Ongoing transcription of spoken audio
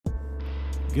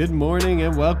Good morning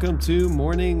and welcome to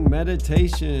Morning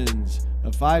Meditations,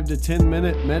 a 5 to 10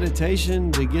 minute meditation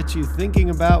to get you thinking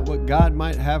about what God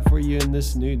might have for you in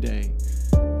this new day.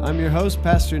 I'm your host,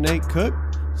 Pastor Nate Cook,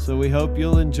 so we hope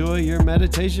you'll enjoy your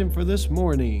meditation for this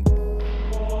morning.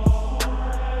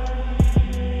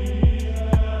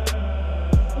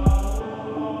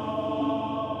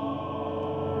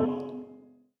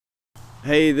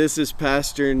 Hey, this is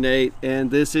Pastor Nate,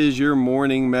 and this is your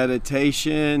morning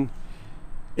meditation.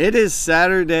 It is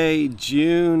Saturday,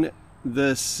 June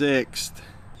the 6th.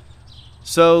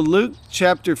 So Luke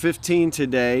chapter 15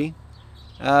 today.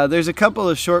 There's a couple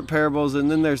of short parables, and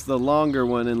then there's the longer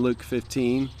one in Luke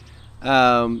 15.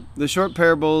 The short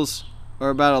parables are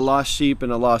about a lost sheep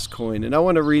and a lost coin, and I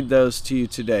want to read those to you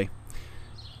today.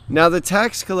 Now the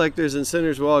tax collectors and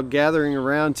sinners were all gathering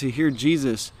around to hear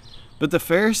Jesus, but the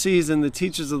Pharisees and the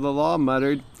teachers of the law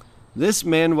muttered, "This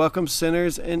man welcomes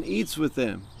sinners and eats with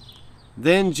them."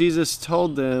 Then Jesus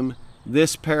told them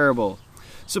this parable.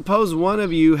 Suppose one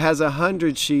of you has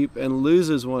 100 sheep and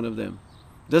loses one of them.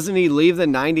 Doesn't he leave the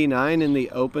 99 in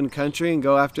the open country and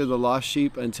go after the lost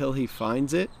sheep until he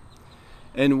finds it?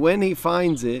 And when he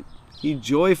finds it, he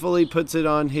joyfully puts it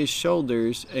on his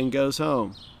shoulders and goes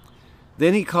home.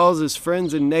 Then he calls his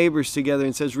friends and neighbors together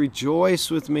and says, "Rejoice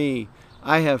with me,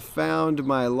 I have found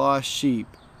my lost sheep."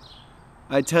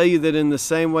 I tell you that in the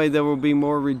same way there will be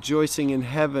more rejoicing in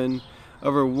heaven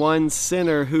over one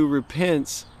sinner who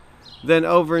repents than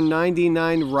over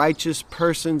 99 righteous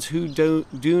persons who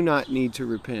do not need to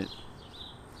repent.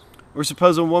 Or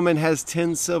suppose a woman has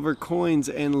 10 silver coins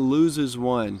and loses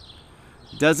one.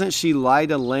 Doesn't she light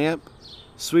a lamp,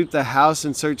 sweep the house,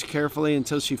 and search carefully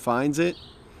until she finds it?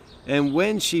 And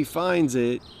when she finds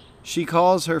it, she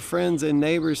calls her friends and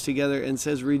neighbors together and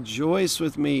says, "Rejoice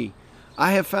with me,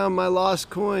 I have found my lost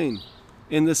coin."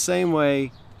 In the same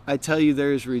way, I tell you,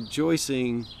 there is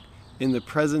rejoicing in the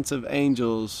presence of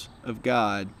angels of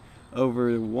God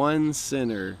over one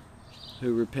sinner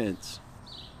who repents.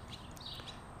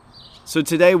 So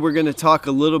today we're going to talk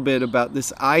a little bit about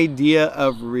this idea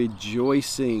of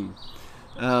rejoicing.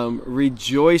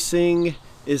 Rejoicing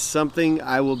is something,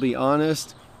 I will be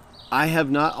honest, I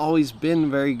have not always been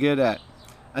very good at.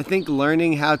 I think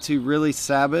learning how to really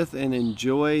Sabbath and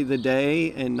enjoy the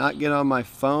day and not get on my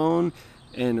phone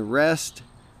and rest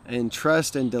and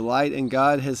trust and delight in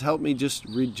God has helped me just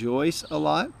rejoice a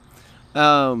lot.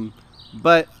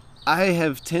 But I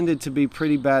have tended to be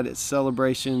pretty bad at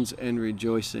celebrations and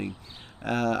rejoicing.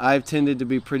 I've tended to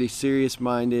be pretty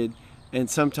serious-minded, and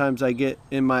sometimes I get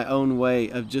in my own way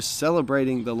of just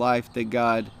celebrating the life that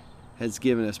God has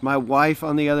given us. My wife,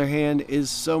 on the other hand, is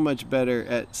so much better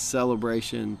at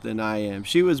celebration than I am.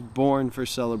 She was born for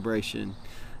celebration.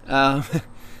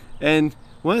 And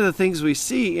one of the things we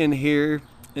see in here,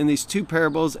 in these two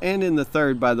parables, and in the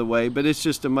third, by the way, but it's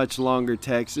just a much longer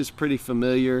text. It's pretty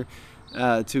familiar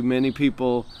to many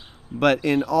people. But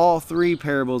in all three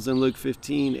parables in Luke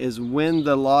 15 is when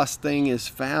the lost thing is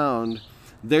found,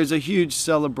 there's a huge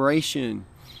celebration.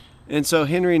 And so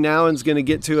Henry Nouwen's going to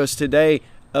get to us today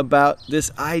about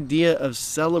this idea of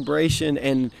celebration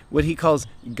and what he calls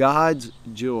God's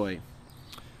joy.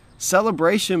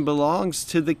 Celebration belongs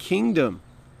to the kingdom.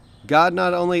 God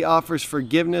not only offers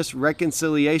forgiveness,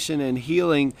 reconciliation, and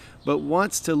healing, but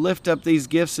wants to lift up these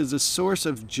gifts as a source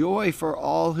of joy for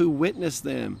all who witness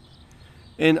them.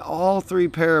 In all three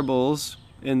parables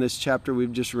in this chapter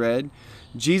we've just read,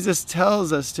 Jesus tells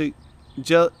to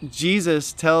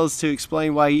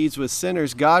explain why he eats with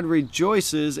sinners. God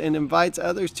rejoices and invites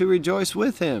others to rejoice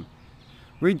with him.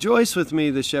 "Rejoice with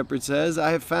me," the shepherd says, "I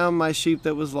have found my sheep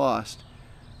that was lost."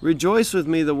 "Rejoice with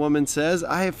me," the woman says,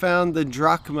 "I have found the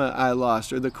drachma I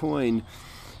lost," or the coin.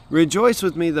 "Rejoice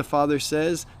with me," the father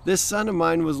says, "this son of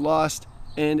mine was lost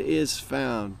and is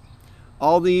found."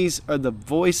 All these are the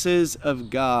voices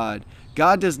of God.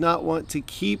 God does not want to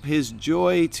keep his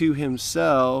joy to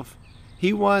himself.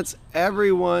 He wants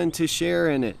everyone to share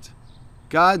in it.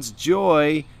 God's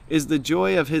joy is the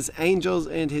joy of his angels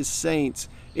and his saints.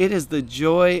 It is the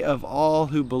joy of all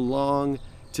who belong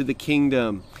to the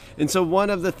kingdom. And so one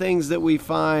of the things that we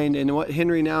find, and what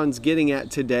Henry Nouwen's getting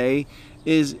at today,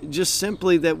 is just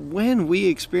simply that when we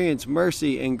experience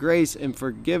mercy and grace and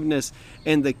forgiveness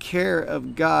and the care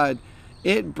of God,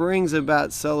 it brings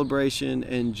about celebration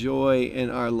and joy in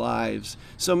our lives.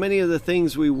 So many of the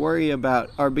things we worry about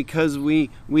are because we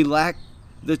lack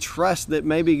the trust that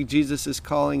maybe Jesus is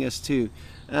calling us to.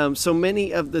 So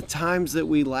many of the times that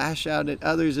we lash out at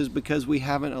others is because we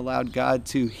haven't allowed God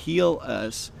to heal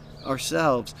us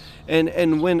ourselves.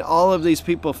 And when all of these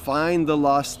people find the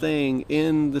lost thing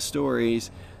in the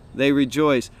stories, they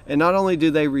rejoice. And not only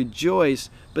do they rejoice,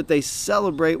 but they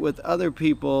celebrate with other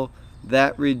people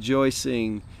that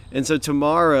rejoicing. And so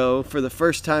tomorrow, for the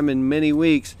first time in many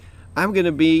weeks, I'm going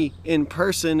to be in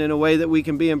person in a way that we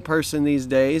can be in person these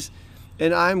days.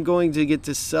 And I'm going to get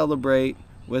to celebrate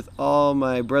with all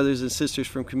my brothers and sisters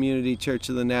from Community Church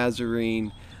of the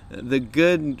Nazarene the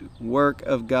good work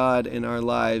of God in our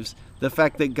lives, the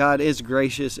fact that God is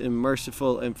gracious and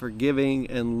merciful and forgiving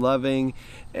and loving,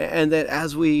 and that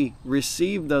as we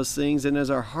receive those things and as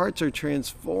our hearts are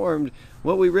transformed,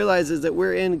 what we realize is that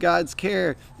we're in God's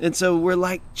care. And so we're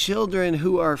like children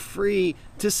who are free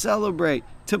to celebrate,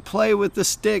 to play with the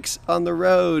sticks on the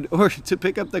road, or to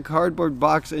pick up the cardboard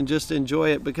box and just enjoy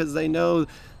it because they know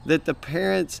that the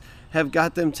parents have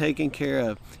got them taken care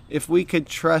of. If we could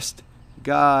trust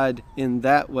God in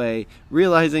that way,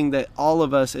 realizing that all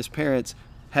of us as parents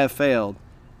have failed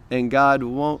and God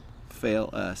won't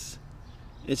fail us.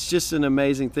 It's just an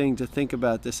amazing thing to think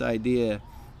about, this idea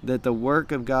that the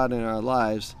work of God in our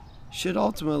lives should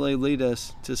ultimately lead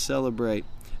us to celebrate,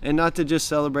 and not to just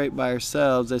celebrate by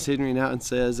ourselves, as Henry Noughton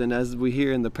says and as we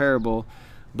hear in the parable,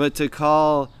 but to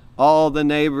call all the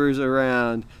neighbors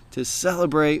around to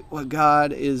celebrate what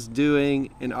God is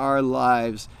doing in our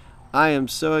lives. I am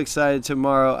so excited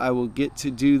tomorrow. I will get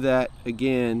to do that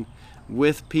again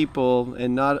with people,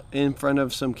 and not in front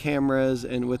of some cameras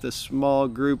and with a small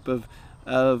group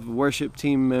of worship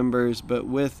team members, but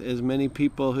with as many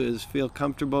people who feel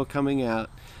comfortable coming out.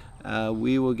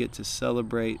 We will get to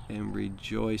celebrate and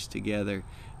rejoice together.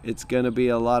 It's going to be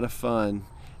a lot of fun.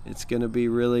 It's going to be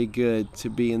really good to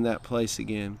be in that place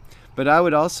again. But I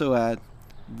would also add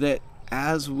that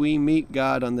as we meet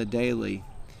God on the daily,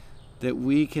 that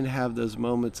we can have those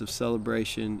moments of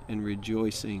celebration and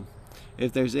rejoicing.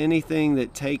 If there's anything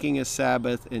that taking a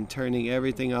Sabbath and turning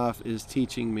everything off is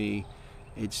teaching me,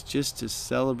 it's just to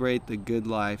celebrate the good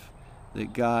life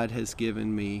that God has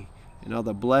given me, and all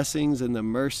the blessings and the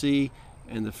mercy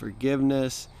and the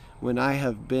forgiveness when I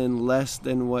have been less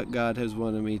than what God has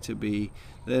wanted me to be,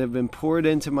 that have been poured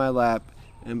into my lap.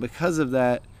 And because of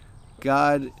that,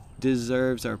 God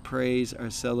deserves our praise, our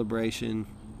celebration,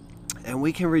 and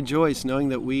we can rejoice knowing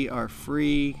that we are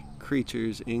free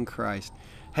creatures in Christ.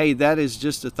 Hey, that is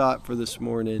just a thought for this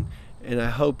morning, and I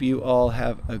hope you all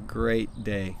have a great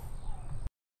day.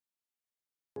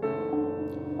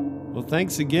 Well,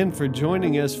 thanks again for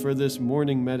joining us for this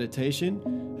morning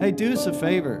meditation. Hey, do us a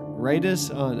favor, rate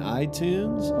us on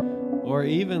iTunes, or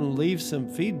even leave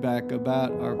some feedback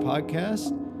about our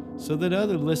podcast so that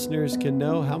other listeners can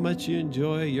know how much you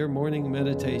enjoy your morning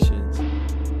meditations.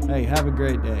 Hey, have a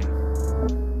great day.